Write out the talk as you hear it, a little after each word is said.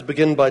To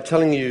begin by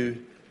telling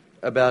you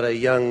about a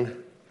young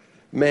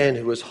man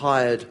who was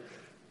hired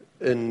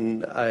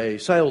in a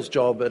sales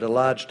job at a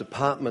large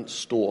department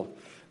store.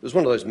 It was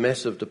one of those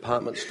massive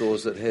department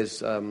stores that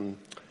has,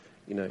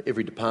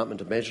 every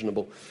department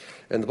imaginable.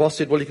 And the boss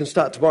said, well, you can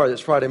start tomorrow, that's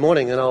Friday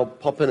morning, and I'll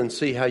pop in and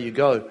see how you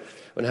go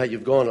and how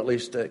you've gone, at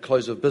least at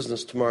close of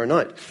business tomorrow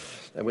night.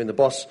 And when the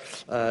boss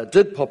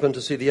did pop in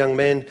to see the young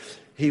man,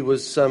 he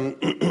was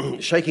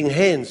shaking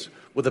hands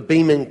with a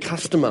beaming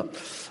customer.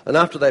 And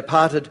after they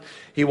parted,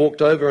 he walked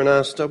over and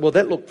asked, well,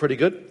 that looked pretty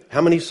good.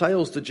 How many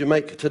sales did you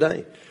make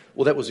today?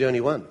 Well, that was the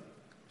only one,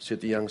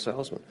 said the young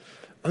salesman.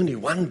 Only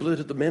one,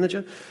 blurted the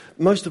manager.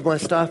 Most of my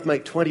staff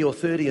make 20 or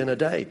 30 in a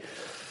day.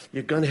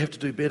 You're going to have to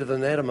do better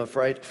than that, I'm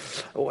afraid.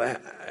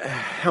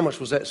 How much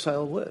was that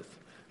sale worth?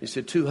 He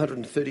said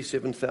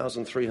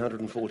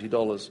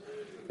 $237,340.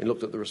 He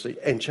looked at the receipt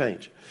and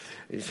change.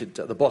 He said,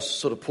 the boss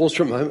sort of paused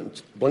for a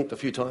moment, blinked a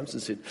few times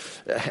and said,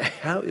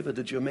 however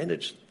did you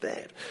manage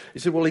that? He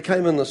said, well, he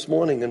came in this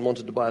morning and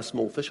wanted to buy a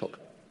small fish hook.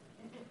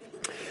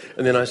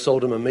 And then I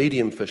sold him a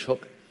medium fish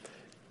hook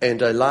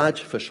and a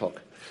large fish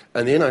hook.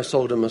 And then I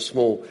sold him a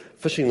small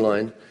fishing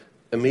line,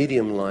 a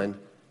medium line,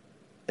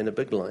 and a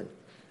big line.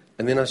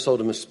 And then I sold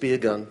him a spear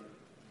gun,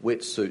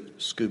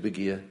 wetsuit, scuba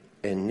gear,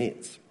 and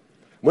nets.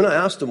 When I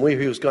asked him where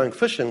he was going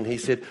fishing, he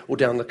said, well,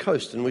 down the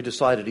coast. And we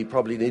decided he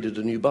probably needed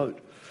a new boat.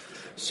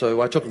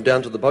 So I took him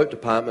down to the boat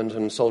department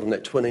and sold him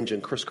that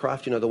twin-engine Chris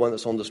Craft, the one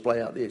that's on display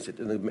out there. He said,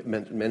 and the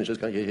manager's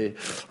going, yeah.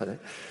 I know.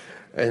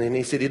 And then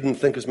he said he didn't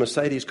think his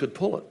Mercedes could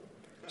pull it.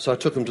 So I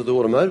took him to the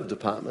automotive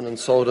department and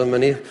sold him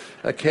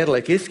a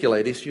Cadillac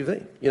Escalade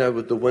SUV,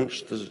 with the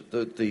winch,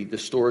 the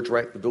storage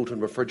rack, the built-in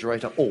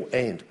refrigerator,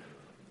 and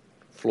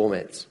floor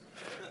mats.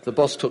 The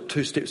boss took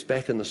 2 steps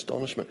back in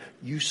astonishment.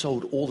 You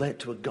sold all that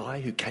to a guy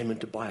who came in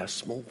to buy a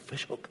small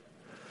fish hook?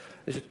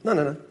 He said,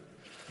 no.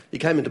 He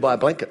came in to buy a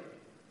blanket.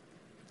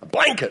 A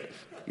blanket?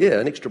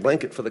 Yeah, an extra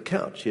blanket for the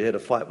couch. He had a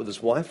fight with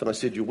his wife, and I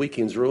said, your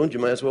weekend's ruined, you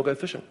may as well go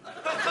fishing.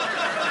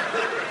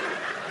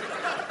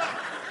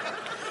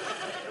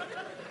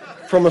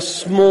 From a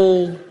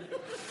small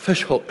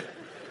fish hook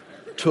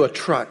to a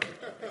truck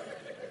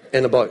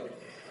and a boat.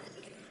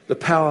 The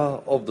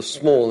power of the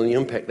small and the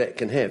impact that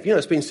can have.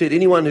 It's been said,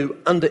 anyone who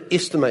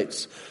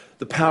underestimates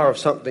the power of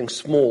something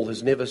small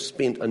has never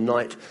spent a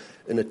night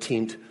in a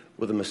tent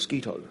with a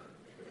mosquito.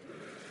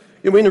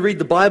 When you read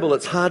the Bible,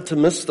 it's hard to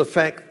miss the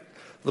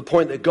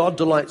point that God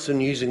delights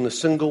in using the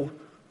single,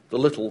 the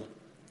little,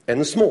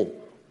 and the small.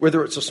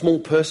 Whether it's a small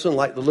person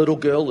like the little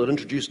girl that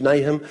introduced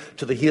Nahum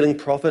to the healing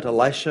prophet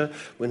Elisha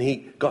when he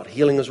got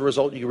healing as a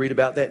result. You can read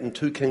about that in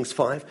 2 Kings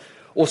 5.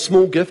 Or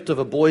small gift of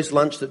a boy's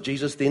lunch that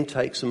Jesus then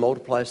takes and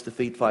multiplies to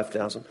feed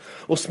 5,000.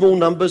 Or small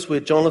numbers where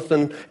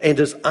Jonathan and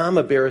his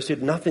armor bearer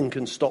said nothing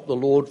can stop the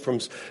Lord from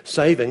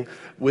saving,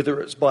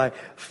 whether it's by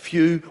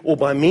few or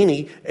by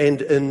many.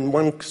 And in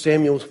 1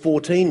 Samuel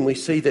 14 we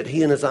see that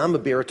he and his armor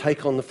bearer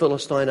take on the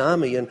Philistine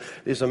army, and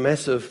there's a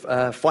massive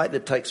fight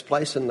that takes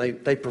place and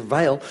they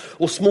prevail.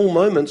 Or small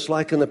moments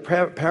like in the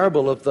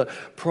parable of the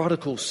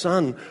prodigal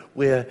son,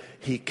 where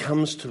he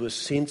comes to his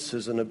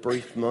senses in a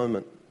brief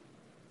moment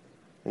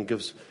and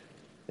gives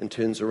and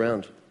turns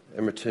around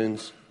and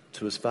returns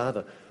to his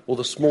father. Or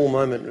the small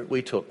moment that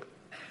we took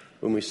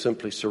when we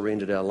simply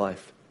surrendered our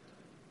life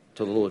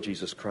to the Lord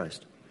Jesus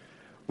Christ.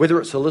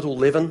 Whether it's a little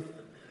leaven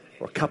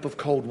or a cup of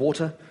cold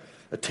water,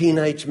 a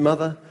teenage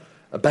mother,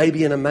 a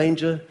baby in a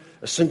manger,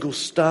 a single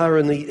star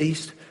in the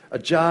east, a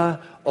jar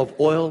of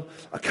oil,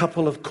 a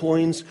couple of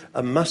coins,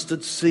 a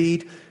mustard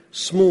seed,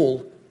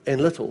 small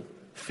and little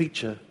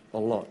feature a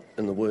lot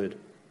in the Word.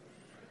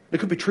 It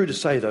could be true to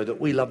say, though,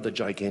 that we love the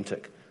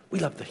gigantic. We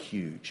love the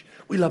huge.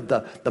 We love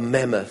the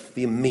mammoth,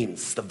 the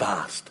immense, the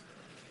vast.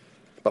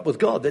 But with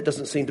God, that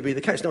doesn't seem to be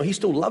the case. Now, he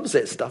still loves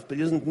that stuff, but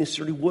he doesn't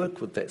necessarily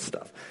work with that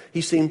stuff.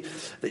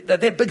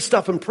 That big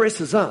stuff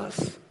impresses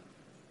us.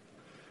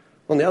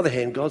 On the other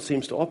hand, God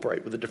seems to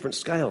operate with a different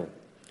scale.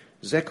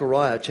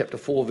 Zechariah chapter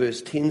 4,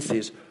 verse 10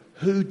 says,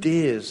 who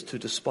dares to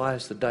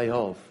despise the day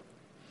of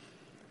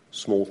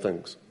small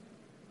things?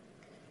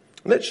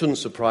 And that shouldn't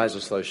surprise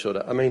us, though, should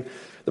it?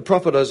 The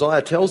prophet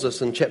Isaiah tells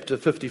us in chapter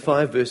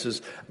 55,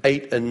 verses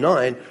 8 and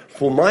 9,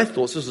 for my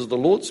thoughts, this is the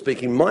Lord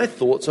speaking, my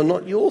thoughts are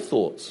not your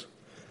thoughts.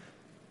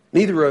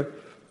 Neither are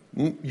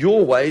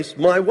your ways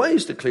my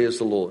ways, declares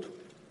the Lord.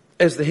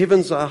 As the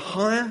heavens are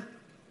higher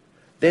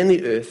than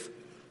the earth,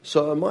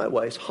 so are my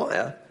ways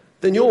higher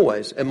than your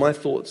ways, and my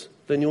thoughts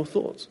than your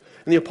thoughts.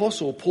 And the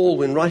Apostle Paul,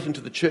 when writing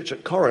to the church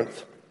at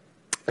Corinth,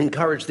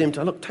 encouraged them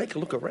to, take a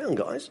look around,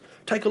 guys.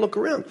 Take a look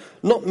around.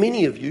 Not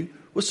many of you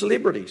were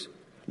celebrities.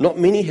 Not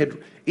many had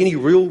any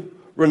real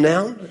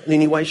renown in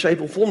any way,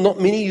 shape or form. Not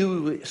many of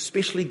you were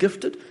especially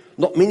gifted.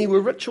 Not many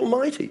were rich or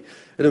mighty.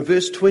 And in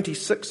verse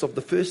 26 of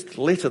the first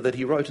letter that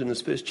he wrote in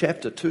his first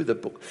chapter to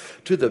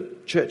the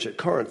church at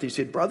Corinth, he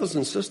said, brothers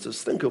and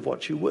sisters, think of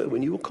what you were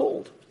when you were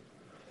called.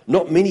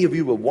 Not many of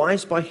you were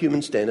wise by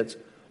human standards.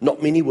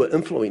 Not many were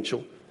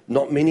influential.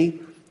 Not many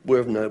were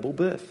of noble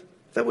birth.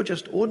 They were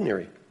just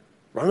ordinary,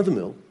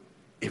 run-of-the-mill,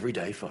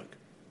 everyday folk.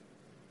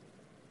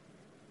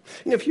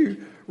 If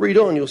you read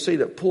on, you'll see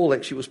that Paul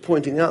actually was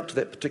pointing out to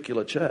that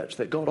particular church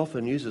that God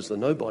often uses the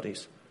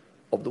nobodies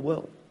of the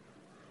world.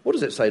 What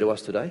does that say to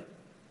us today?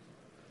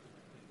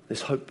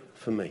 There's hope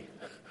for me.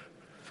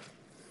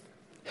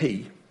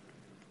 He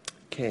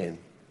can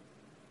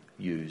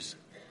use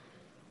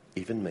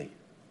even me.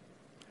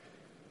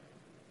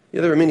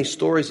 There are many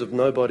stories of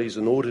nobodies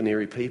and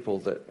ordinary people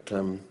that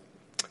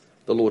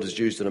the Lord has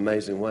used in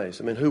amazing ways.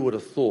 Who would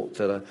have thought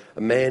that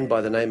a man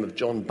by the name of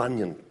John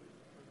Bunyan,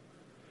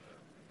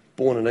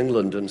 born in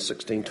England in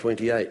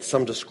 1628,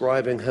 some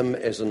describing him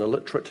as an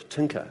illiterate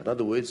tinker. In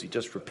other words, he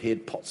just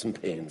repaired pots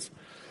and pans.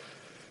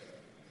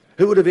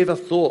 Who would have ever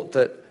thought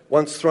that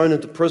once thrown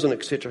into prison,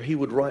 etc., he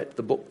would write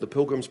the book, The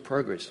Pilgrim's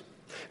Progress?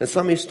 And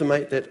some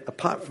estimate that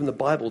apart from the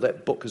Bible,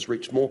 that book has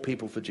reached more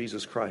people for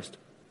Jesus Christ.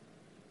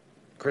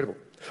 Incredible.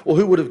 Or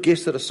who would have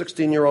guessed that a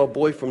 16-year-old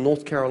boy from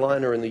North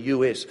Carolina in the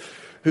US,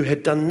 who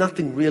had done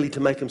nothing really to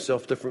make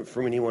himself different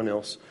from anyone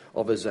else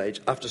of his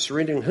age, after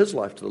surrendering his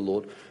life to the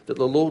Lord, that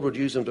the Lord would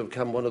use him to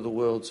become one of the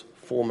world's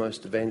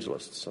foremost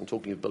evangelists? I'm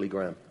talking of Billy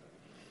Graham.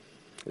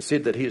 It's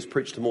said that he has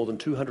preached to more than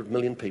 200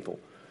 million people,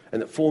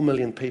 and that 4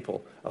 million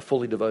people are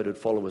fully devoted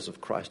followers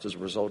of Christ as a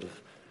result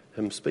of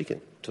him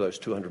speaking to those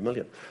 200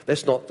 million.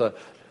 That's not the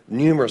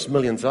numerous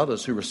millions of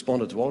others who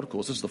responded to altar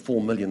calls. This is the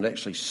 4 million that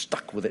actually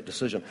stuck with that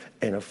decision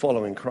and are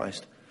following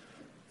Christ.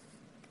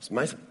 It's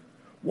amazing.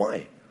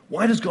 Why?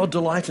 Why does God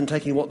delight in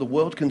taking what the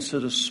world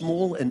considers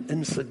small and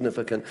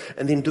insignificant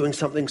and then doing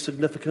something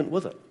significant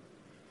with it?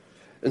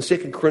 In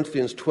 2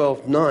 Corinthians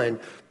 12:9,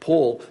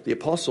 Paul, the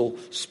apostle,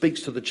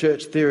 speaks to the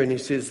church there and he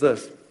says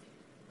this: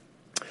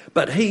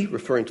 "But he,"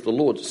 referring to the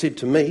Lord, "said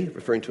to me,"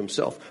 referring to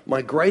himself,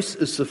 "My grace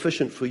is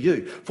sufficient for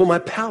you, for my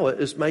power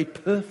is made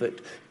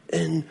perfect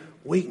in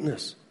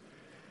weakness."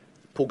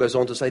 Paul goes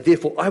on to say,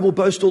 "Therefore I will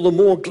boast all the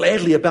more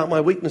gladly about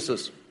my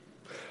weaknesses,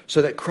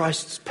 so that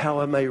Christ's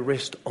power may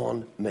rest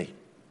on me."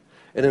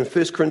 And in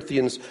 1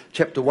 Corinthians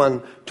chapter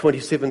 1,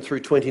 27 through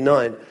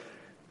 29,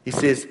 he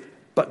says,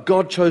 "But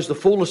God chose the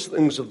foolish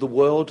things of the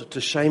world to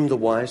shame the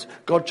wise.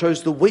 God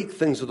chose the weak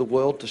things of the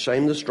world to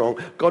shame the strong.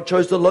 God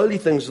chose the lowly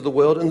things of the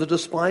world and the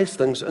despised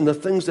things and the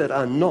things that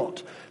are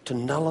not to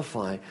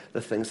nullify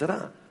the things that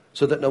are,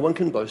 so that no one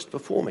can boast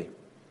before me."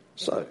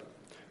 So,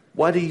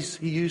 why does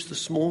he use the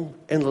small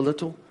and the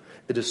little?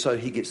 It is so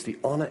he gets the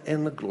honor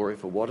and the glory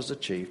for what is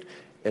achieved,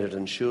 and it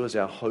ensures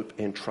our hope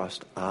and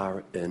trust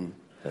are in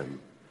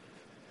him.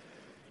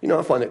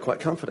 I find that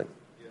quite comforting.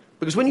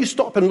 Because when you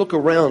stop and look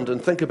around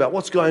and think about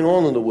what's going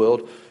on in the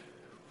world,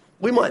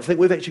 we might think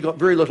we've actually got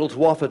very little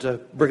to offer to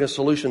bring a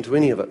solution to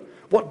any of it.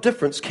 What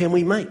difference can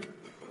we make?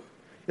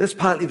 That's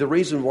partly the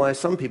reason why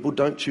some people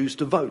don't choose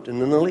to vote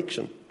in an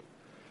election.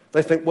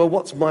 They think, well,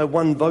 what's my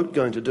one vote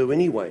going to do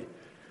anyway?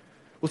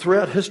 Well,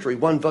 throughout history,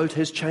 one vote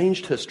has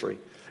changed history.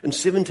 In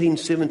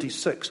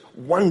 1776,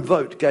 one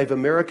vote gave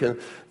America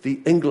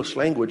the English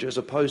language as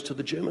opposed to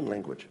the German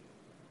language.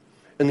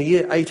 In the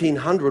year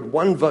 1800,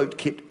 one vote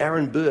kept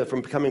Aaron Burr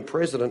from becoming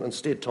president.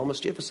 Instead,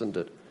 Thomas Jefferson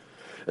did.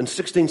 In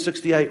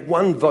 1668,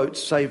 one vote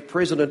saved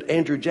President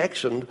Andrew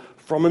Jackson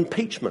from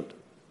impeachment.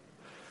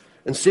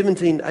 In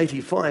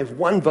 1785,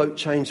 one vote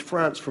changed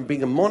France from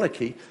being a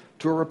monarchy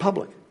to a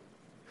republic.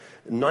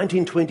 In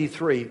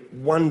 1923,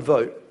 one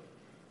vote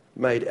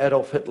made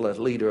Adolf Hitler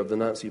leader of the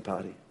Nazi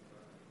Party.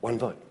 One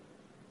vote.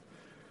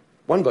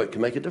 One vote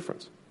can make a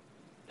difference.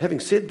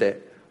 Having said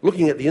that,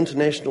 looking at the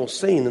international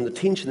scene and the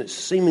tension that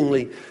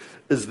seemingly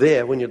is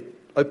there when you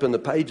open the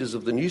pages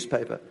of the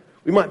newspaper,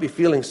 we might be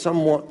feeling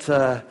somewhat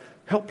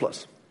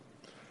helpless.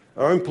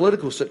 Our own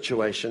political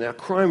situation, our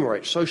crime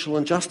rate, social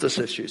injustice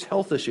issues,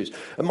 health issues,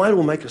 it might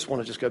all make us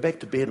want to just go back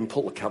to bed and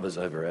pull the covers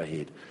over our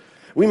head.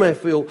 We may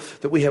feel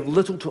that we have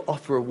little to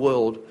offer a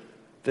world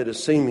that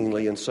is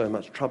seemingly in so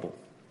much trouble.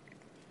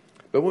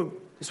 But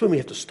it's when we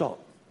have to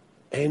stop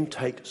and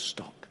take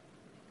stock.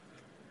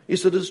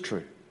 Yes, it is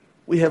true.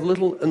 We have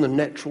little in the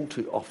natural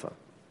to offer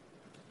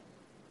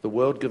the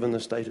world given the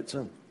state it's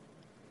in.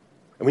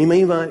 And we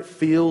might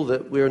feel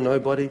that we're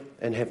nobody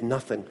and have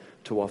nothing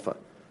to offer.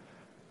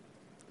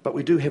 But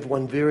we do have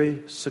one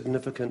very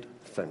significant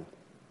thing.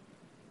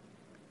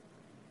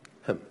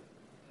 Him.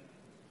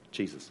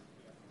 Jesus.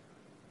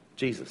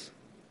 Jesus.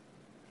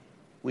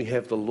 We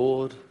have the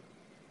Lord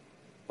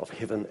of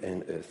heaven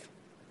and earth,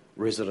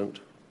 resident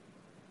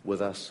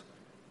with us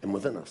and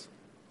within us.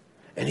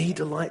 And he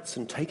delights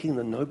in taking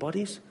the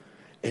nobodies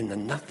and the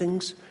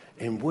nothings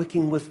and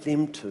working with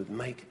them to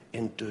make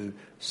and do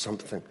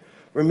something.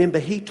 Remember,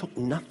 he took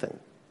nothing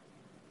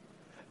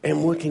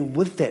and working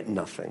with that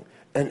nothing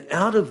and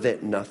out of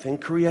that nothing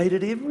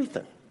created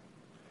everything.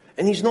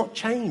 And he's not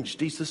changed.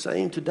 He's the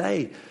same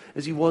today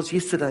as he was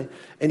yesterday,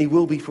 and he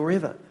will be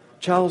forever.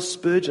 Charles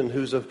Spurgeon,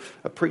 who's a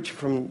preacher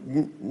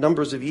from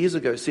numbers of years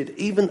ago, said,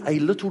 "Even a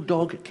little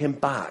dog can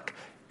bark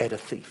at a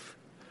thief,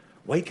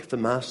 wake the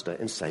master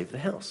and save the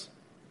house."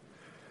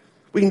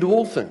 We can do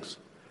all things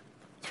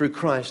through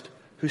Christ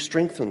who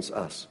strengthens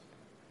us.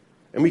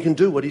 And we can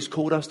do what he's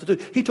called us to do.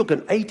 He took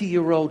an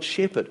 80-year-old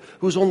shepherd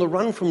who was on the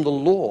run from the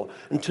law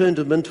and turned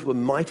him into a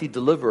mighty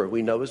deliverer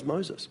we know as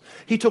Moses.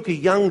 He took a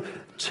young,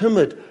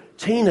 timid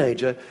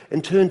teenager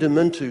and turned him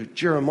into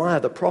Jeremiah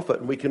the prophet,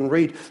 and we can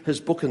read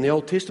his book in the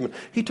Old Testament.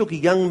 He took a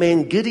young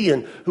man,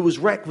 Gideon, who was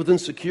racked with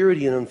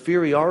insecurity and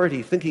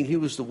inferiority, thinking he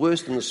was the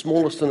worst and the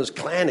smallest in his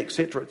clan,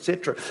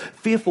 etc.,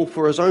 fearful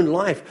for his own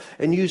life,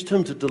 and used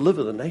him to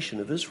deliver the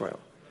nation of Israel.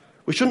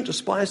 We shouldn't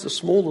despise the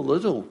small or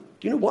little.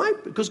 Do you know why?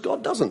 Because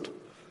God doesn't.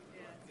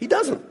 He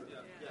doesn't.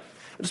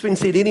 It's been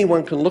said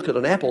anyone can look at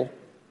an apple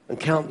and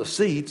count the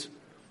seeds,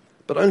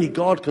 but only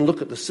God can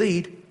look at the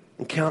seed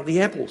and count the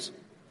apples.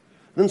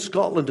 And in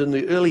Scotland in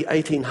the early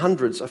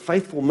 1800s, a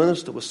faithful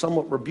minister was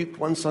somewhat rebuked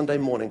one Sunday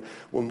morning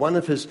when one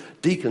of his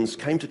deacons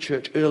came to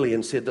church early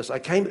and said this, "I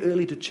came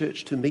early to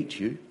church to meet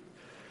you.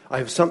 I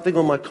have something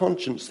on my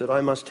conscience that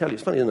I must tell you."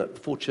 It's funny, isn't it?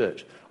 Before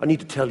church, I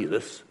need to tell you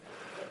this.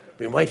 I've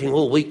been waiting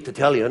all week to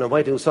tell you, and I'm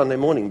waiting till Sunday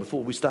morning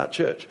before we start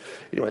church.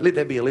 Anyway, let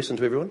that be a lesson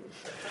to everyone.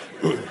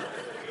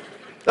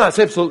 No, it's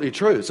absolutely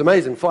true. It's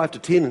amazing. 5 to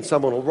 10 and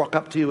someone will rock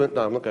up to you.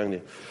 No, I'm not going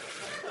there.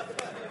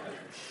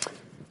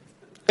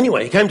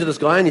 Anyway, he came to this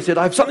guy and he said,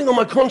 "I have something on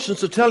my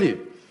conscience to tell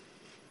you.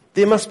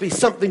 There must be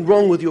something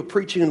wrong with your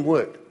preaching and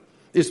work.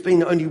 There's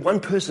been only one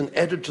person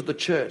added to the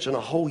church in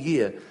a whole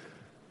year,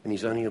 and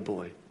he's only a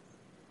boy."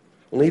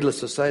 Well, needless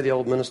to say, the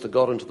old minister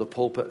got into the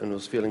pulpit and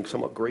was feeling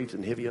somewhat grieved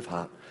and heavy of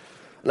heart.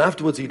 And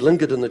afterwards, he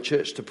lingered in the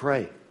church to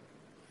pray.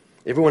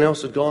 Everyone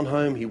else had gone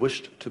home. He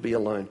wished to be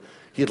alone.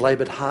 He had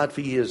laboured hard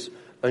for years,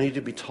 only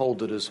to be told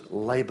that his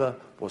labour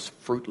was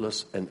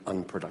fruitless and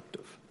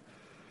unproductive.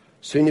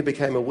 Soon he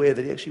became aware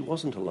that he actually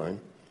wasn't alone,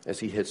 as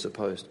he had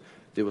supposed.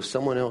 There was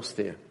someone else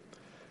there.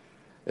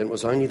 And it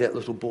was only that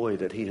little boy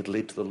that he had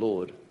led to the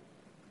Lord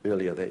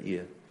earlier that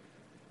year.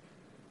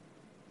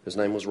 His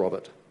name was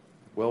Robert.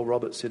 "Well,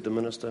 Robert," said the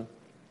minister,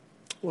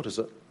 "what is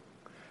it?"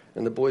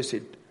 And the boy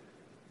said,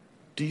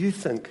 "Do you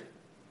think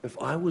if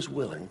I was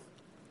willing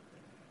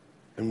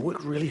and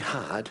worked really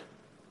hard,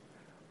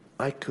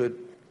 I could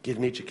get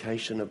an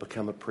education and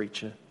become a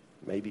preacher,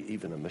 maybe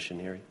even a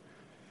missionary?"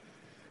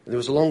 And there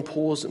was a long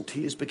pause and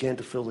tears began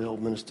to fill the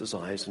old minister's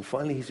eyes. And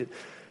finally he said,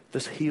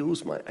 "This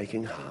heals my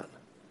aching heart.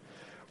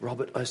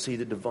 Robert, I see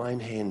the divine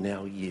hand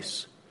now.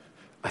 Yes,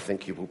 I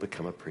think you will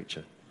become a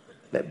preacher."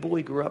 That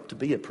boy grew up to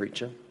be a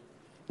preacher,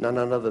 none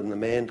other than the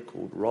man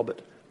called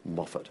Robert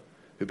Moffat,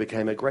 who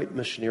became a great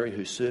missionary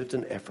who served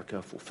in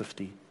Africa for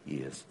 50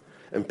 years,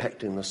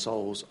 impacting the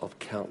souls of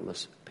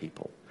countless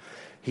people.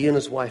 He and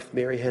his wife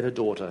Mary had a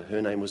daughter.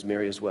 Her name was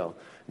Mary as well.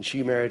 And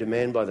she married a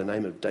man by the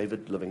name of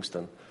David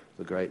Livingstone,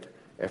 the great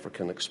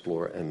African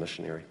explorer and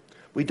missionary.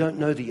 We don't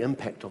know the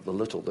impact of the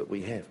little that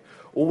we have.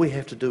 All we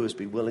have to do is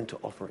be willing to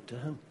offer it to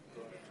him.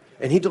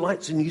 And he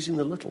delights in using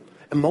the little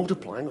and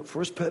multiplying it for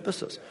his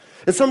purposes.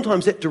 And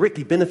sometimes that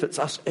directly benefits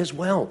us as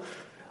well.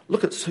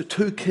 Look at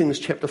 2 Kings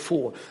chapter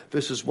 4,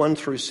 verses 1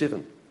 through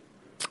 7.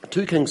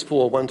 2 Kings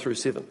 4, 1 through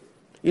 7.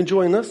 You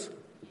enjoying this?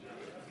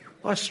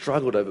 I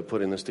struggled over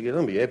putting this together,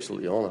 I'll be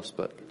absolutely honest,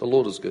 but the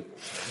Lord is good.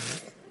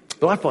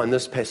 But I find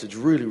this passage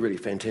really, really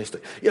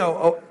fantastic. You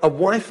know, a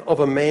wife of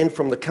a man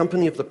from the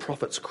company of the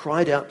prophets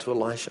cried out to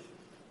Elisha,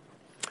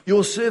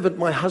 "Your servant,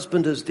 my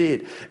husband, is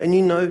dead, and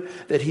you know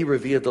that he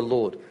revered the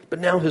Lord. But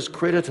now his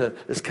creditor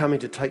is coming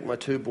to take my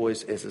 2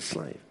 boys as a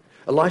slave."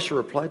 Elisha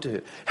replied to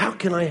her, "How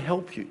can I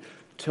help you?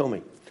 Tell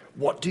me,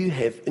 what do you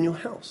have in your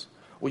house?"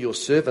 "Well, your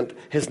servant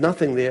has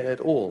nothing there at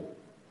all,"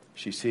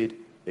 she said,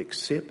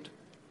 "except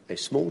a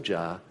small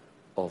jar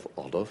of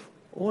olive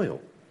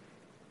oil."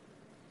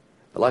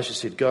 Elisha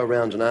said, "Go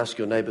around and ask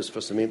your neighbours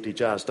for some empty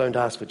jars. Don't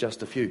ask for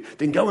just a few.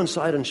 Then go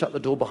inside and shut the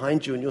door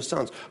behind you and your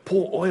sons.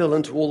 Pour oil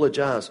into all the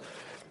jars.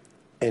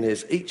 And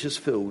as each is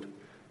filled,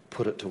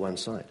 put it to one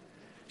side."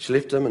 She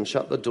left him and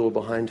shut the door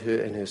behind her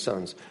and her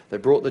sons. They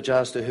brought the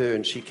jars to her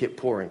and she kept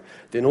pouring.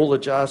 Then all the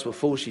jars were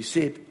full. She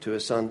said to her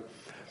son,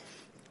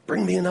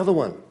 "Bring me another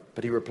one."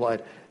 But he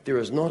replied, "There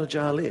is not a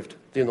jar left."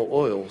 Then the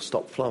oil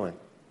stopped flowing.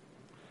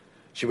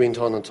 She went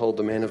on and told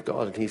the man of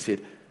God, and he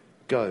said,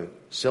 "Go,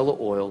 sell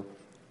the oil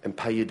and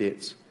pay your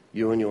debts.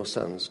 You and your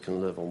sons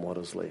can live on what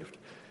is left."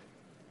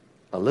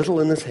 A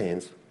little in his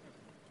hands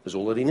is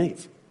all that he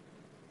needs.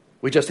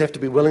 We just have to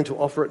be willing to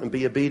offer it and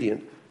be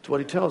obedient to what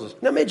he tells us.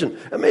 Now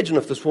imagine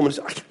if this woman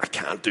says, I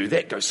can't do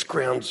that, go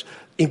scrounge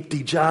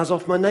empty jars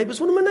off my neighbours.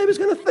 What are my neighbours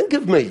going to think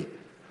of me?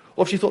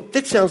 Or if she thought,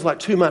 that sounds like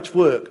too much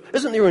work.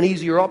 Isn't there an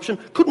easier option?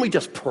 Couldn't we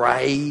just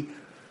pray?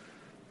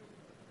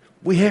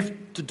 We have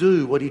to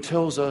do what he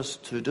tells us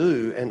to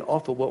do and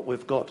offer what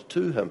we've got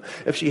to him.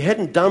 If she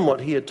hadn't done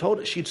what he had told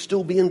her, she'd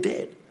still be in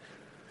debt.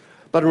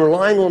 But in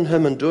relying on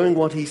him and doing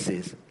what he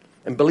says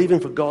and believing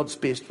for God's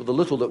best for the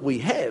little that we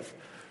have,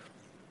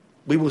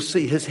 we will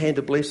see his hand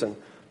of blessing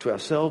to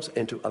ourselves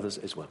and to others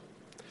as well.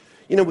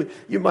 You know,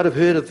 you might have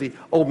heard of the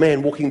old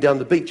man walking down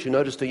the beach who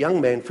noticed a young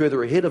man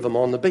further ahead of him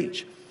on the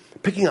beach,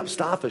 picking up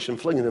starfish and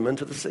flinging them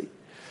into the sea.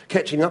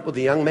 Catching up with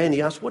the young man,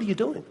 he asked, "What are you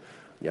doing?"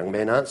 The young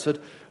man answered,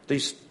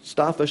 "These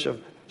starfish are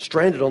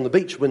stranded on the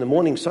beach. When the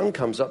morning sun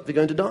comes up, they're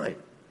going to die."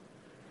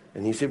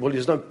 And he said, "Well,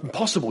 it's not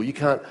impossible. You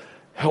can't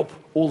help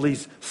all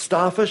these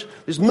starfish.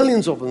 There's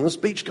millions of them. This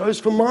beach goes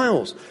for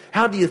miles.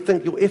 How do you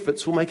think your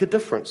efforts will make a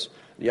difference?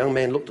 The young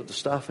man looked at the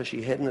starfish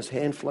he had in his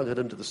hand, flung it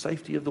into the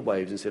safety of the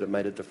waves, and said it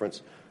made a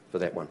difference for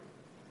that one.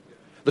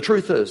 The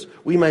truth is,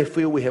 we may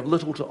feel we have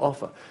little to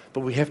offer, but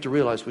we have to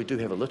realize we do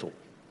have a little.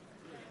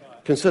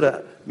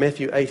 Consider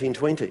Matthew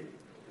 18:20.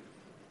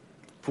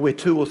 For where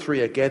 2 or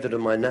 3 are gathered in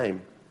my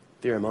name,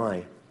 there am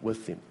I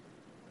with them.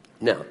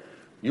 Now,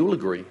 you'll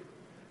agree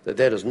that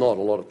that is not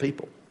a lot of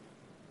people.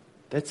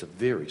 That's a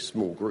very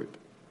small group.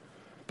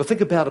 But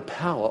think about the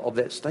power of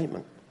that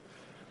statement.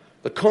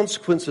 The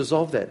consequences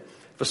of that.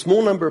 If a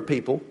small number of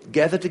people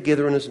gather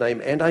together in his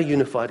name and are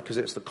unified, because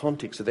that's the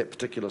context of that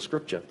particular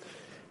scripture,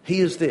 he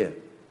is there.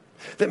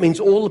 That means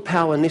all the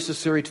power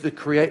necessary to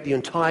create the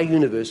entire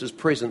universe is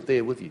present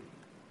there with you.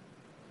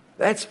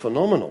 That's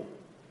phenomenal.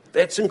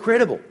 That's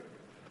incredible.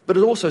 But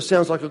it also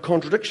sounds like a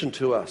contradiction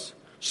to us.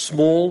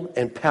 Small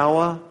and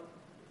power.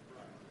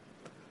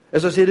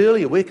 As I said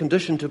earlier, we're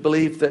conditioned to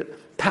believe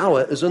that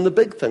power is in the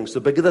big things.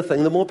 The bigger the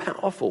thing, the more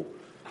powerful.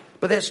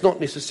 But that's not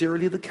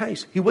necessarily the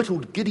case. He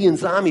whittled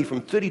Gideon's army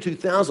from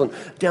 32,000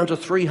 down to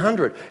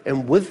 300,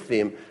 and with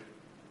them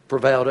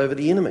prevailed over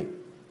the enemy.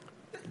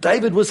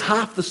 David was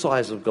half the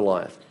size of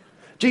Goliath.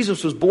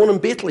 Jesus was born in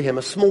Bethlehem,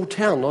 a small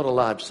town, not a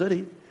large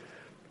city.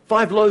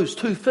 5 loaves,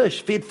 2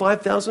 fish, fed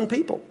 5,000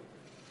 people.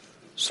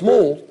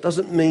 Small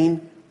doesn't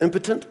mean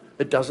impotent,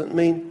 it doesn't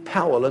mean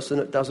powerless,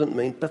 and it doesn't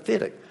mean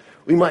pathetic.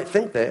 We might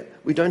think that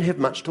we don't have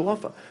much to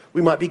offer.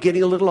 We might be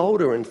getting a little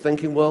older and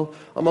thinking, well,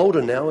 I'm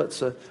older now,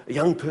 it's a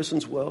young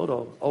person's world,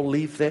 I'll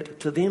leave that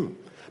to them.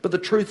 But the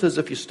truth is,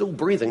 if you're still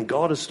breathing,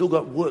 God has still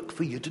got work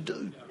for you to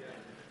do.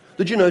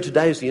 Did you know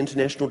today is the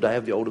International Day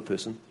of the Older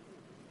Person?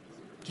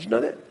 Did you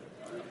know that?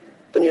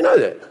 Didn't you know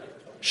that?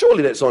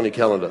 Surely that's on your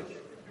calendar.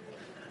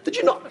 Did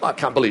you not? I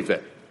can't believe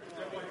that.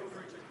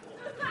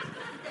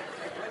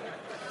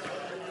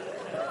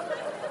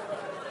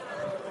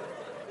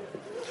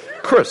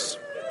 Chris,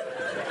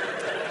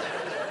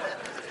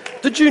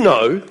 did you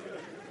know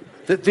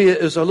that there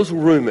is a little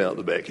room out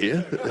the back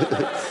here?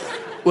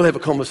 We'll have a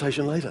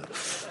conversation later.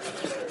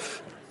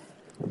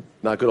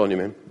 No, good on you,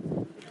 man.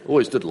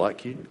 Always did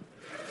like you.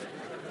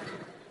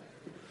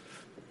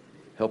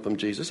 Help him,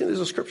 Jesus. And there's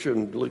a scripture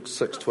in Luke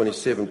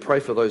 6:27, pray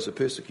for those who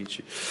persecute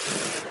you.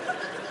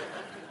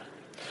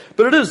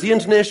 But it is the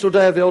International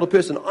Day of the Older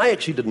Person. I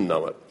actually didn't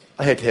know it.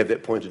 I had to have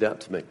that pointed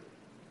out to me.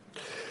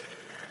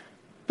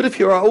 But if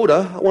you're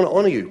older, I want to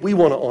honour you. We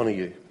want to honour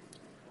you.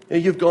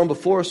 You've gone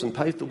before us and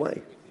paved the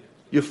way.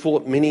 You've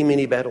fought many,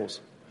 many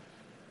battles.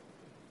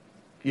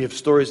 You have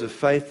stories of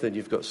faith, and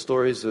you've got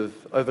stories of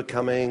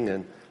overcoming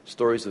and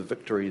stories of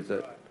victory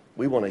that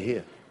we want to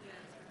hear.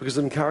 Because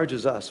it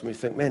encourages us, and we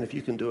think, man, if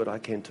you can do it, I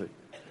can too.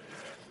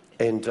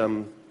 And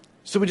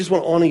so we just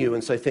want to honour you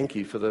and say thank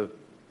you for the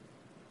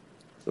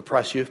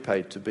price you've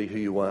paid to be who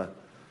you are,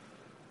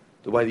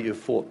 the way that you've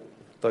fought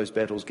those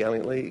battles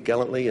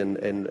gallantly,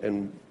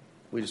 and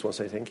we just want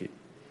to say thank you.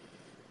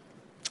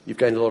 You've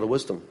gained a lot of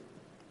wisdom,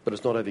 but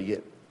it's not over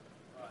yet.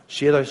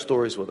 Share those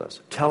stories with us.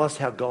 Tell us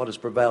how God has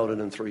prevailed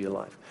in and through your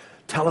life.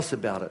 Tell us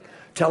about it.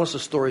 Tell us the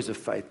stories of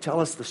faith. Tell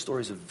us the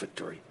stories of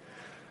victory.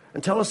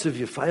 And tell us of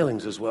your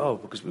failings as well,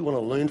 because we want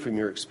to learn from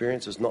your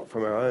experiences, not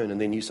from our own. And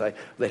then you say,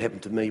 that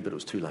happened to me, but it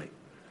was too late.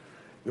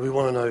 We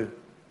want to know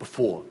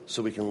before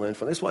so we can learn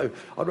from it. That's why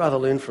I'd rather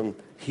learn from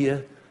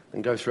here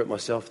and go through it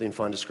myself than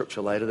find a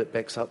scripture later that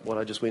backs up what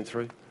I just went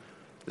through.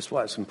 That's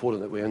why it's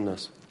important that we're in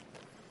this.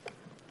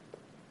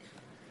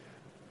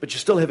 But you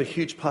still have a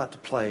huge part to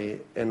play,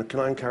 and can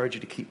I encourage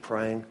you to keep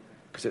praying,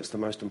 because that's the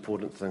most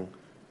important thing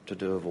to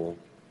do of all.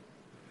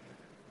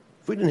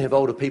 If we didn't have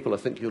older people, I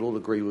think you'd all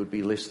agree we would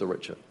be less the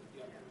richer.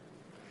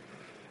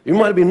 You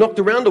might have been knocked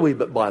around a wee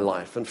bit by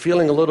life and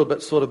feeling a little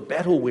bit sort of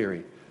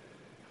battle-weary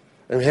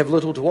and have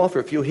little to offer.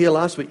 If you were here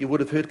last week, you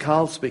would have heard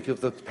Carl speak of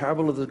the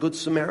parable of the Good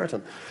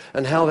Samaritan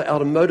and how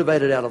out of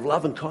motivated out of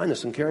love and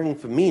kindness and caring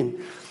for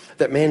men,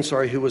 that man,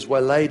 who was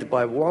waylaid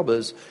by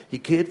robbers, he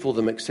cared for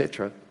them,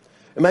 etc.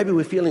 And maybe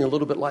we're feeling a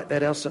little bit like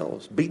that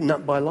ourselves, beaten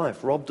up by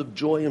life, robbed of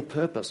joy and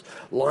purpose,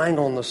 lying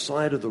on the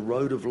side of the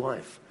road of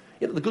life.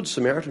 You know, the Good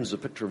Samaritan is a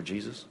picture of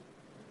Jesus.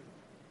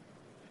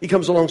 He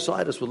comes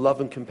alongside us with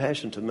love and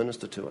compassion to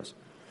minister to us.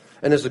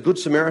 And as the Good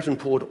Samaritan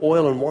poured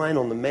oil and wine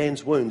on the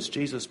man's wounds,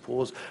 Jesus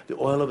pours the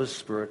oil of his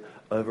Spirit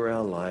over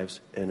our lives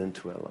and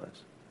into our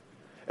lives.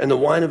 And the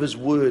wine of his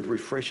word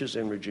refreshes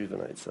and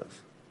rejuvenates us.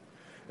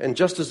 And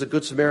just as the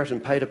Good Samaritan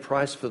paid a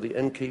price for the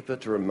innkeeper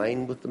to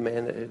remain with the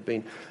man that had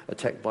been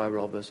attacked by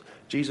robbers,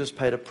 Jesus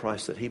paid a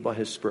price that he by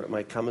his Spirit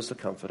may come as the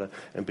comforter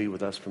and be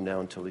with us from now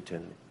until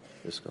eternity.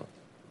 Yes, God.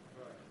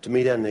 To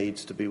meet our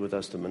needs, to be with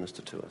us, to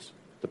minister to us.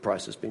 The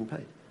price has been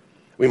paid.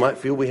 We might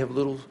feel we have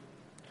little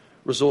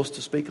resource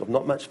to speak of,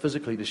 not much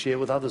physically to share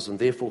with others, and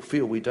therefore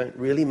feel we don't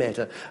really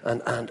matter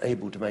and aren't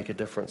able to make a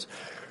difference.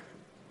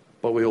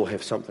 But we all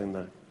have something,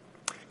 though.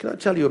 Can I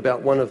tell you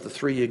about one of the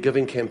 3-year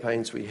giving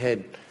campaigns we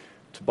had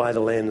to buy the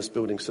land this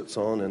building sits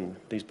on and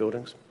these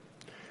buildings?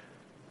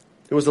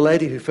 There was a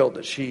lady who felt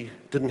that she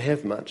didn't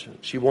have much.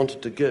 She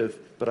wanted to give,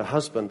 but her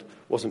husband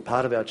wasn't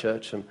part of our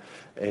church,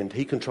 and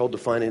he controlled the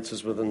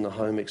finances within the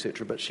home,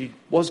 etc. But she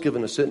was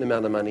given a certain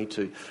amount of money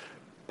to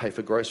pay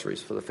for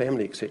groceries for the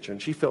family, etc.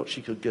 And she felt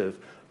she could give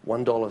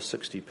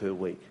 $1.60 per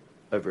week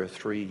over a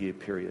 3-year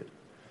period.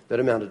 That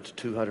amounted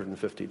to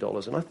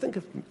 $250. And I think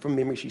from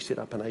memory she set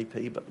up an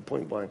AP, but the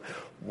point being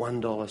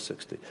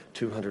 $1.60,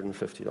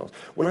 $250.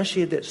 When I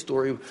shared that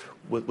story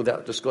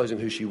without disclosing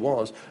who she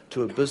was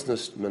to a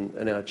businessman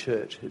in our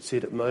church, it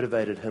said it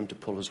motivated him to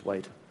pull his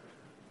weight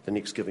the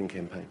next giving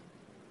campaign.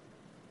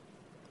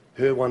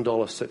 Her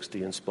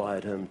 $1.60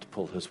 inspired him to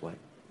pull his weight.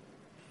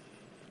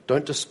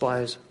 Don't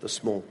despise the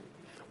small.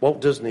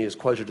 Walt Disney is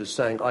quoted as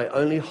saying, "I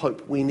only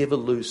hope we never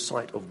lose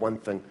sight of one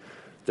thing,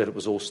 that it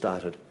was all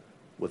started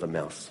with a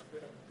mouse."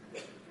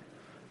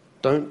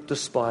 Don't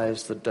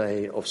despise the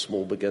day of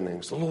small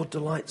beginnings. The Lord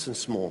delights in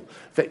small.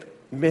 In fact,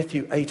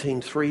 Matthew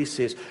 18:3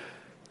 says,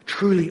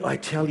 "Truly I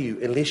tell you,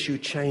 unless you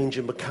change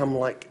and become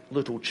like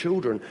little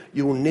children,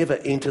 you will never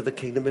enter the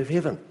kingdom of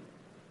heaven."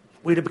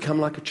 We're to become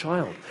like a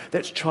child.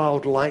 That's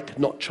childlike,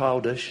 not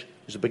childish.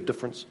 There's a big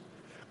difference.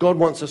 God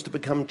wants us to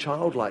become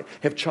childlike,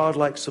 have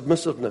childlike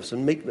submissiveness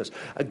and meekness,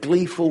 a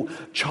gleeful,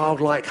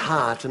 childlike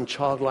heart and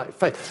childlike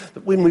faith.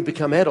 But when we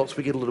become adults,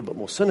 we get a little bit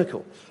more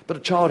cynical. But a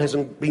child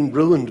hasn't been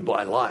ruined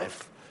by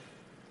life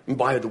and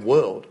by the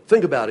world.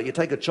 Think about it. You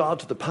take a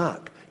child to the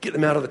park, get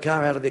them out of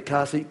their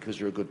car seat, because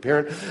you're a good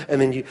parent,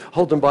 and then you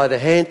hold them by the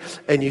hand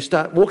and you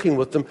start walking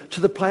with them to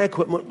the play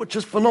equipment, which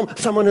is phenomenal.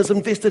 Someone has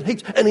invested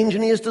heaps, an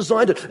engineer's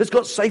designed it. It's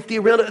got safety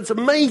around it. It's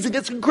amazing.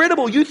 It's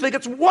incredible. You think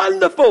it's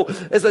wonderful.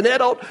 As an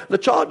adult, the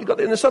child, you got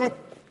there, and suddenly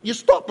you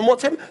stop, and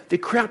what's happening? They're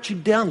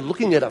crouching down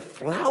looking at a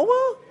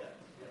flower?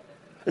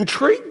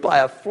 Intrigued by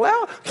a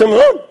flower? Come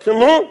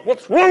on,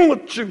 what's wrong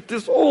with you?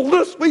 There's all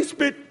this. We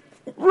spent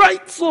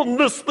rates on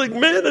this thing,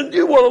 man, and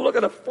you want to look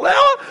at a flower?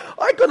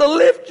 I could have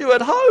left you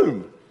at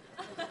home.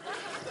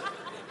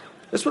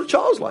 That's what a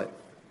child's like.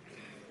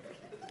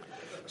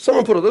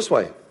 Someone put it this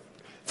way.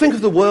 Think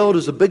of the world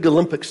as a big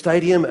Olympic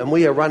stadium, and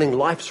we are running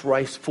life's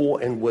race for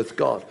and with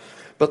God.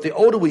 But the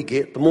older we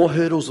get, the more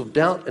hurdles of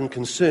doubt and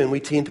concern we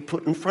tend to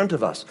put in front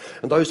of us.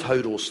 And those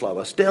hurdles slow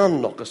us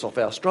down, knock us off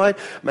our stride,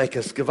 make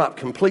us give up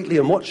completely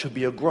on what should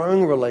be a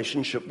growing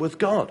relationship with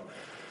God.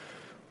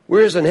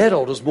 Whereas an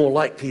adult is more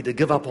likely to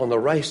give up on the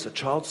race, a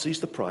child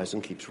sees the prize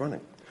and keeps running.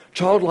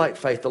 Childlike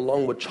faith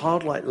along with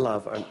childlike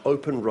love are an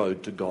open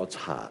road to God's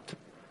heart.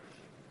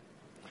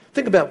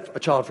 Think about a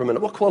child for a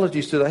minute. What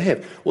qualities do they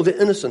have? Well, they're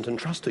innocent and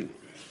trusting.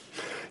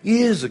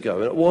 Years ago,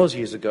 and it was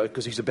years ago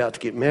because he's about to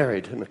get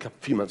married in a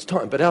few months'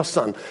 time, but our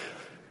son,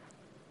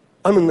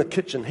 I'm in the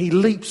kitchen. He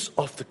leaps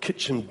off the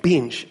kitchen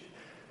bench.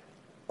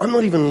 I'm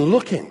not even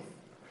looking. And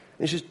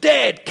he says,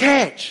 "Dad,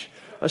 catch!"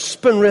 I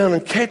spin round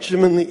and catch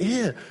him in the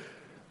ear.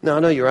 Now, I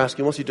know you're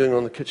asking, what's he doing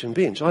on the kitchen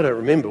bench? I don't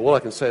remember. All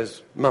I can say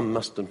is, Mum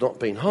must have not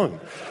been home.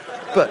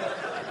 But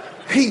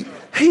he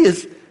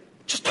is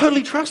just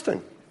totally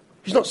trusting.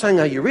 He's not saying,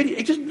 "Are you ready?"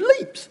 He just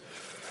leaps.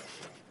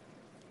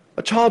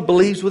 A child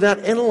believes without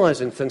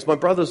analysing things. My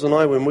brothers and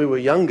I, when we were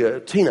younger,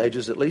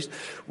 teenagers at least,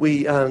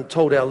 we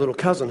told our little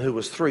cousin, who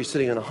was 3,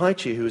 sitting in a high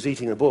chair, who was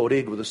eating a boiled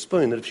egg with a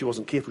spoon, that if she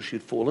wasn't careful,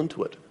 she'd fall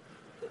into it.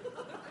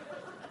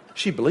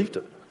 She believed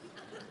it.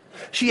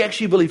 She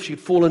actually believed she'd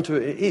fall into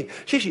her egg.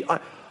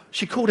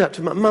 She called out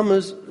to Mum,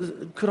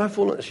 "Could I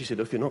fall in?" She said,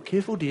 "If you're not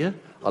careful, dear."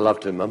 I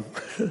loved her, Mum.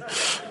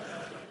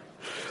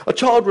 A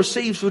child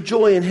receives with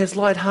joy and has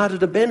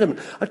light-hearted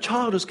abandonment. A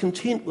child is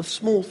content with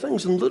small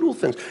things and little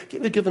things. Have you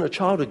ever given a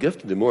child a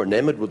gift and they're more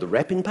enamoured with the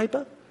wrapping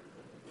paper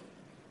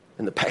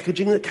and the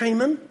packaging that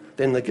came in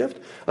than the gift?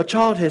 A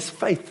child has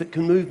faith that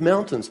can move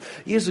mountains.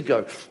 Years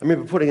ago, I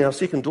remember putting our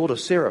second daughter,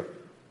 Sarah,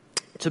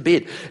 to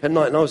bed at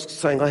night, and I was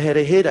saying I had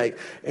a headache,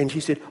 and she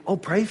said, "I'll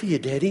pray for you,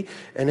 Daddy,"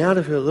 and out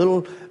of her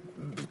little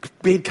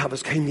bed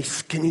covers came these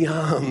skinny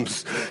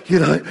arms,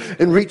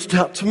 and reached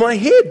out to my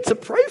head to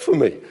pray for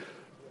me.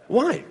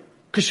 Why?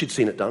 Because she'd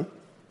seen it done.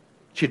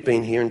 She'd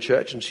been here in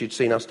church and she'd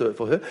seen us do it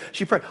for her.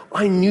 She prayed.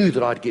 I knew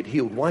that I'd get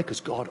healed. Why? Because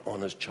God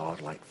honours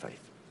childlike faith.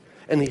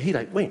 And the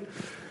headache went.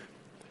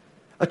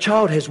 A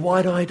child has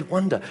wide-eyed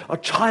wonder. A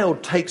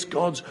child takes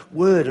God's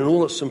word in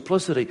all its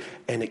simplicity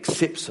and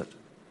accepts it.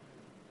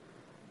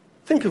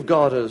 Think of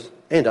God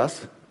and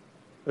us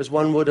as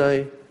one would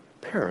a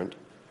parent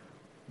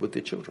with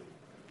their children.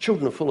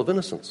 Children are full of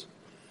innocence.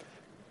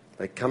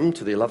 They come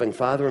to their loving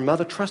father and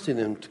mother, trusting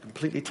them to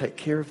completely take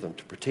care of them,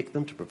 to protect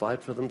them, to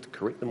provide for them, to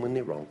correct them when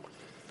they're wrong,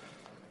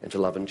 and to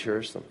love and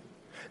cherish them.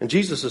 And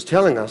Jesus is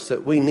telling us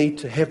that we need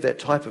to have that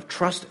type of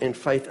trust and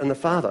faith in the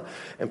Father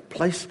and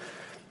place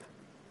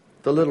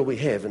the little we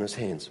have in his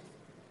hands.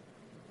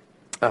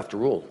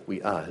 After all,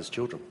 we are his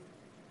children.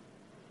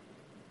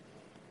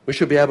 We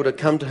should be able to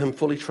come to him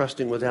fully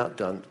trusting without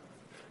doubt.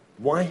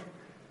 Why?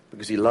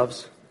 Because he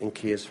loves and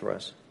cares for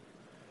us.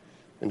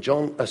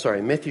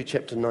 In Matthew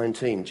chapter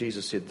 19,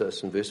 Jesus said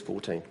this in verse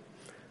 14.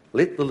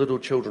 "Let the little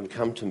children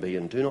come to me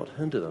and do not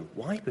hinder them."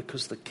 Why?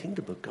 Because the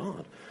kingdom of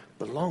God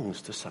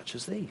belongs to such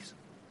as these.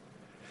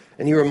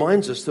 And he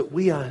reminds us that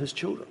we are his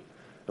children.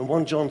 In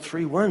 1 John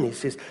 3:1, he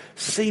says,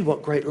 see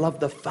what great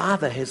love the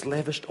Father has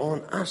lavished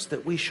on us,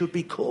 that we should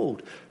be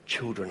called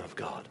children of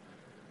God.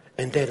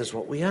 And that is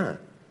what we are.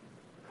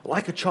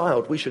 Like a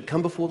child, we should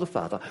come before the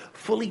Father,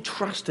 fully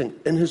trusting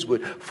in his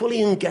word,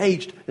 fully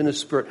engaged in his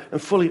Spirit,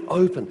 and fully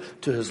open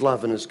to his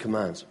love and his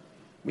commands.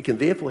 We can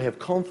therefore have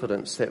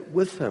confidence that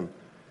with him,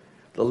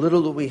 the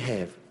little that we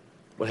have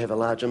will have a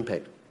large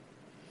impact,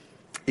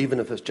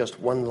 even if it's just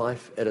one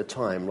life at a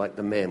time, like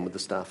the man with the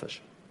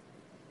starfish.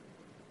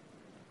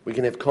 We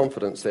can have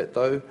confidence that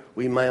though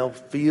we may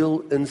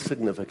feel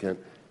insignificant,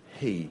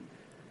 he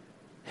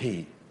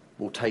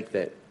will take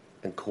that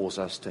and cause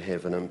us to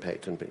have an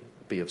impact and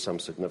be of some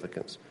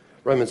significance.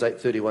 Romans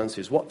 8:31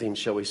 says, what then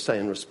shall we say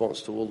in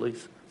response to all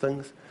these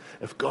things?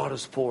 If God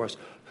is for us,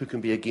 who can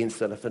be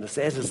against it? If it is,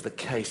 as is the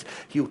case,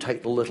 he'll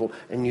take the little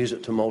and use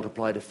it to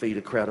multiply to feed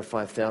a crowd of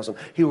 5,000.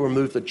 He'll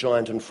remove the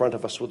giant in front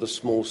of us with a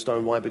small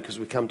stone. Why? Because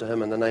we come to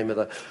him in the name of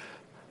the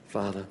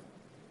Father.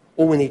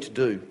 All we need to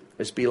do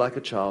is be like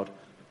a child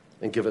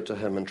and give it to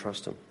him and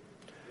trust him.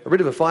 I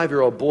read of a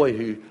 5-year-old boy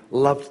who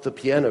loved the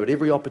piano. At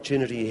every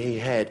opportunity he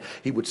had,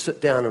 he would sit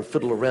down and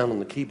fiddle around on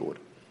the keyboard.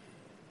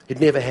 He'd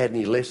never had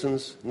any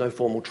lessons, no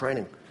formal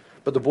training.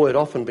 But the boy had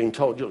often been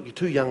told, you're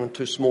too young and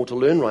too small to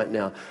learn right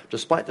now.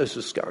 Despite those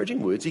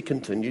discouraging words, he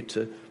continued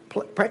to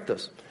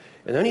practice.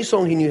 And the only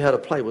song he knew how to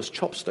play was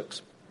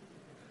Chopsticks.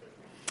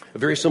 A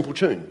very simple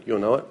tune. You'll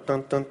know it. You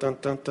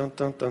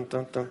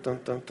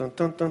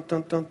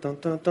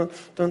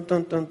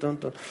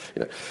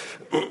know.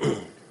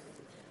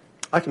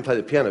 I can play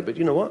the piano, but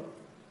you know what?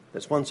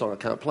 That's one song I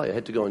can't play. I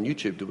had to go on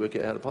YouTube to work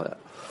out how to play it.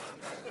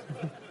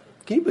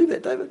 Can you believe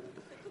that, David?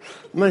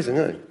 Amazing,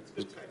 eh?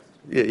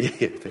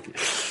 Yeah, thank you.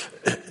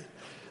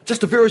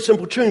 Just a very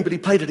simple tune, but he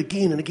played it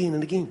again and again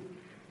and again.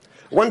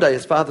 One day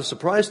his father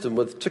surprised him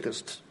with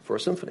tickets for a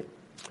symphony.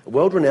 A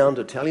world-renowned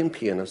Italian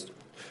pianist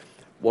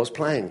was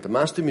playing. The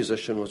master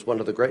musician was one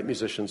of the great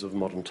musicians of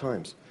modern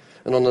times.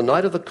 And on the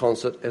night of the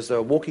concert, as they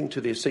were walking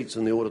to their seats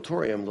in the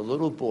auditorium, the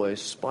little boy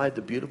spied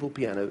the beautiful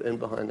piano in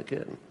behind the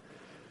curtain.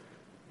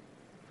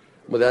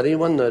 Without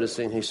anyone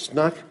noticing, he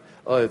snuck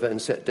over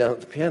and sat down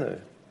at the piano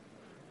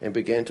and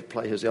began to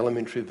play his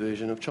elementary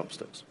version of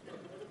Chopsticks.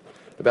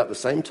 About the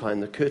same time,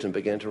 the curtain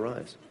began to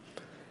rise,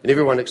 and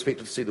everyone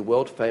expected to see the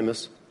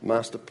world-famous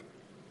master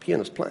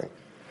pianist playing.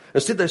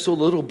 Instead, they saw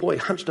the little boy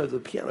hunched over the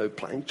piano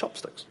playing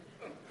Chopsticks.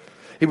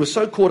 He was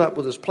so caught up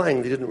with his playing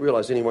that he didn't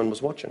realize anyone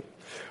was watching.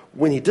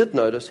 When he did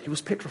notice, he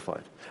was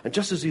petrified. And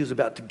just as he was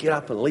about to get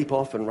up and leap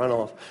off and run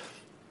off,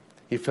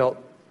 he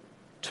felt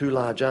two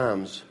large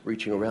arms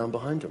reaching around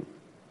behind him.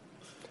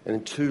 And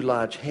then two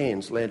large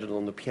hands landed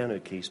on the piano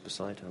keys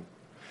beside him.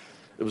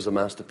 It was the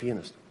master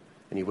pianist.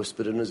 And he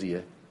whispered in his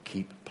ear,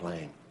 keep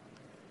playing,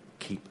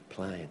 keep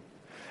playing.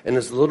 And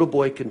as the little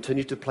boy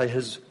continued to play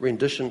his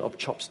rendition of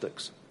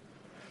Chopsticks,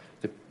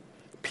 the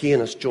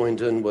pianist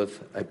joined in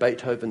with a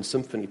Beethoven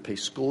symphony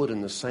piece scored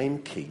in the same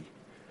key,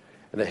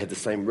 and they had the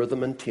same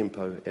rhythm and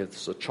tempo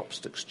as the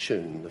Chopsticks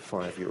tune the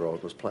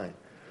 5-year-old was playing.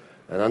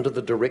 And under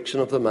the direction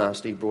of the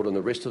master, he brought in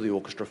the rest of the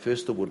orchestra,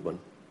 first the woodwind,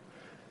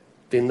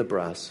 then the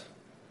brass,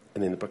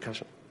 and then the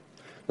percussion.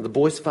 Now, the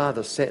boy's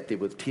father sat there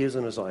with tears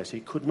in his eyes.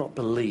 He could not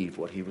believe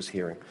what he was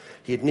hearing.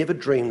 He had never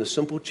dreamed the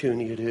simple tune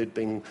he had heard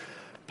being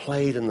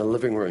played in the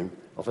living room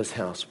of his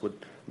house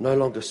would no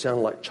longer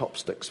sound like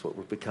Chopsticks, but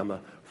would become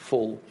a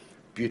full,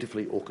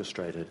 beautifully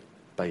orchestrated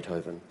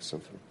Beethoven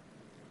symphony.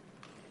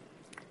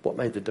 What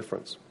made the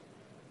difference?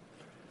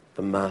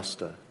 The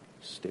master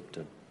stepped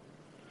in.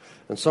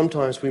 And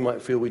sometimes we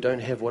might feel we don't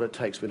have what it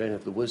takes. We don't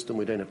have the wisdom,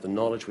 we don't have the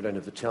knowledge, we don't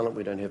have the talent,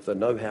 we don't have the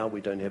know-how, we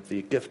don't have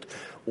the gift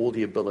or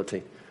the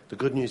ability. The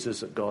good news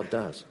is that God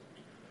does.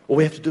 All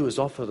we have to do is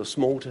offer the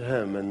small to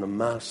him, and the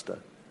master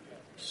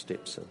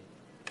steps in.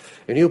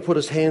 And he'll put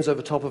his hands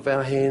over top of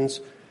our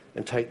hands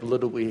and take the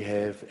little we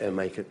have and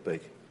make it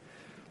big.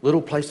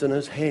 Little placed in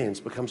his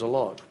hands becomes a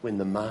lot when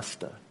the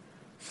master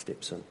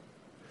steps in. And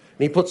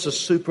he puts the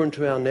super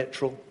into our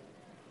natural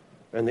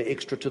and the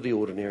extra to the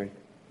ordinary.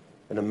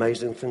 An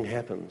amazing thing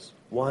happens.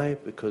 Why?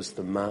 Because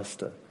the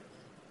master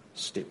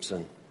steps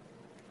in.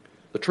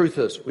 The truth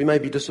is, we may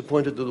be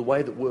disappointed with the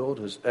way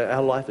that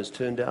our life has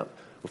turned out.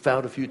 We've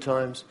failed a few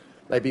times,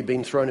 maybe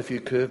been thrown a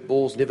few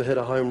curveballs, never hit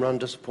a home run,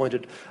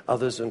 disappointed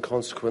others, and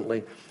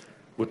consequently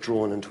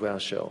withdrawn into our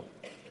shell.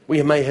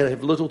 We may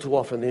have little to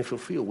offer and therefore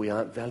feel we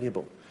aren't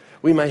valuable.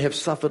 We may have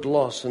suffered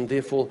loss and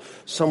therefore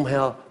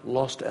somehow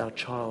lost our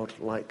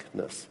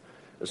childlikeness.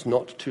 It's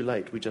not too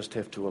late. We just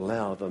have to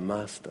allow the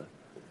master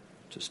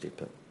to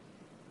step in.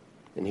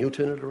 And he'll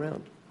turn it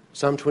around.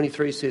 Psalm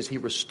 23 says he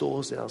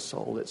restores our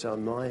soul. That's our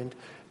mind,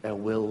 our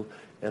will,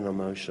 and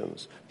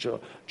emotions.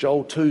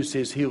 Joel 2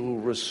 says he will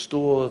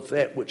restore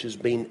that which has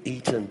been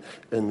eaten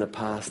in the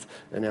past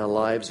in our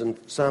lives. And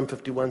Psalm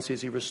 51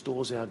 says he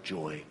restores our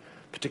joy,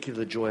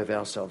 particularly the joy of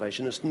our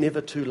salvation. It's never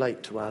too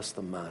late to ask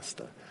the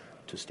master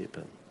to step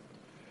in.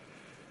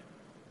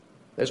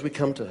 As we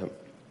come to him,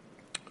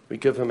 we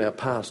give him our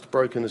past,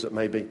 broken as it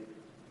may be.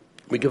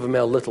 We give him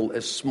our little,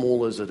 as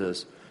small as it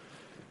is,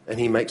 and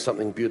he makes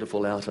something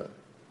beautiful out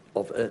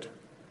of it.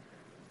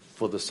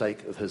 for the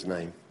sake of his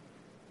name.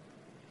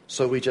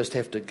 So we just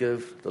have to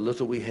give the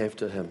little we have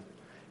to him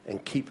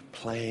and keep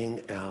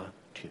playing our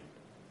tune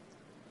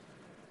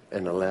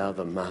and allow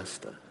the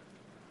master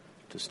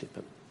to step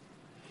in.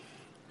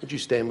 Would you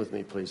stand with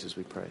me, please, as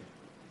we pray?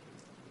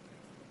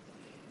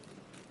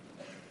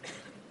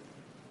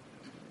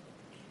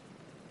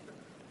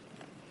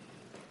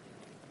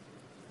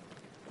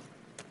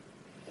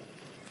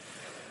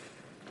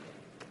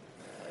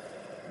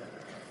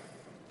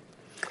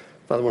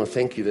 Father, I want to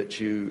thank you that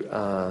you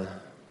are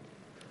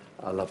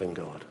a loving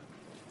God.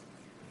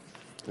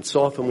 And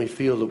so often we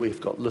feel that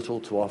we've got little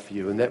to offer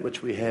you, and that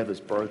which we have is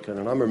broken.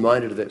 And I'm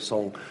reminded of that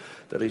song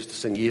that I used to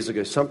sing years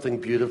ago, something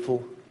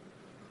beautiful,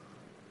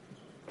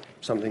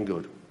 something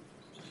good.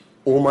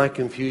 All my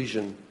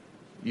confusion,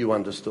 you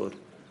understood.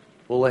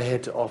 All I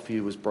had to offer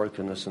you was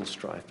brokenness and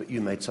strife, but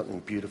you made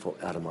something beautiful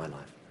out of my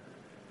life.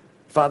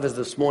 Father,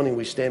 this morning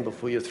we stand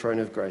before your throne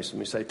of grace and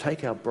we say,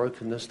 take our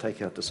brokenness,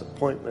 take our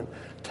disappointment,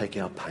 take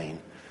our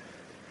pain.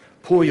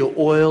 Pour your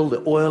oil,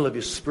 the oil of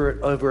your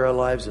Spirit over our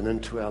lives and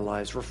into our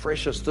lives.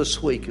 Refresh us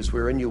this week as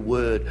we're in your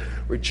word.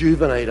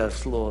 Rejuvenate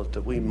us, Lord,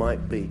 that we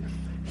might be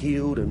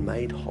healed and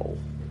made whole.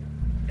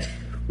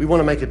 We want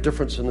to make a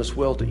difference in this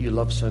world that you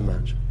love so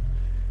much.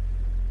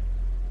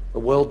 A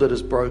world that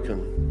is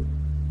broken,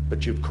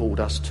 but you've called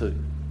us to.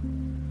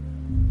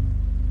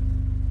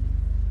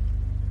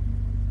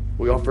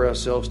 We offer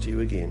ourselves to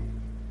you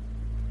again.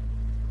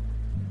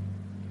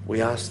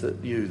 We ask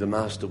that you, the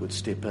Master, would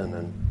step in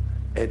and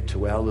add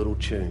to our little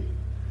tune,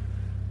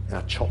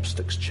 our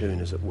chopsticks tune,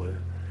 as it were.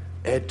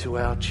 Add to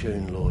our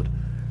tune, Lord.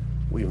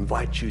 We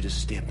invite you to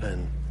step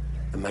in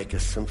and make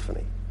a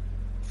symphony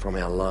from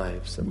our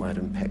lives that might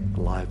impact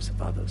the lives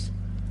of others.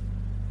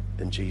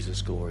 In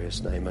Jesus'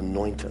 glorious name,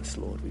 anoint us,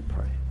 Lord, we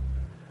pray.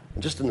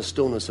 And just in the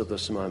stillness of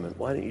this moment,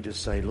 why don't you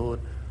just say, Lord,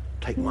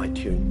 take my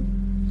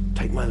tune,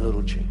 take my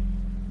little tune.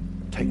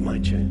 Take my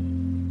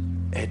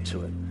tune, add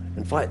to it.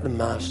 Invite the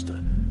Master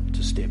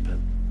to step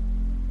in.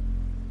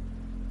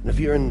 And if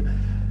you're in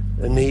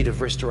need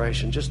of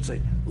restoration, just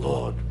say,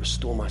 Lord,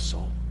 restore my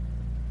soul.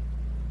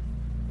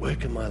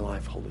 Work in my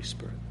life, Holy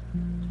Spirit.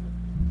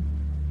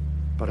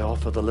 But I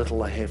offer the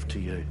little I have to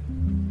you.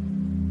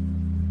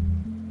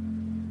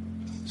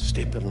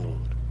 Step in,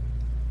 Lord.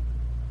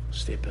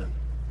 Step in.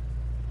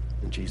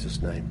 In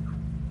Jesus' name.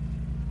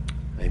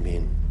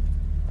 Amen.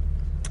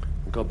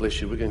 God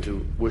bless you. We're going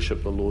to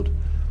worship the Lord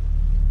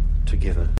together.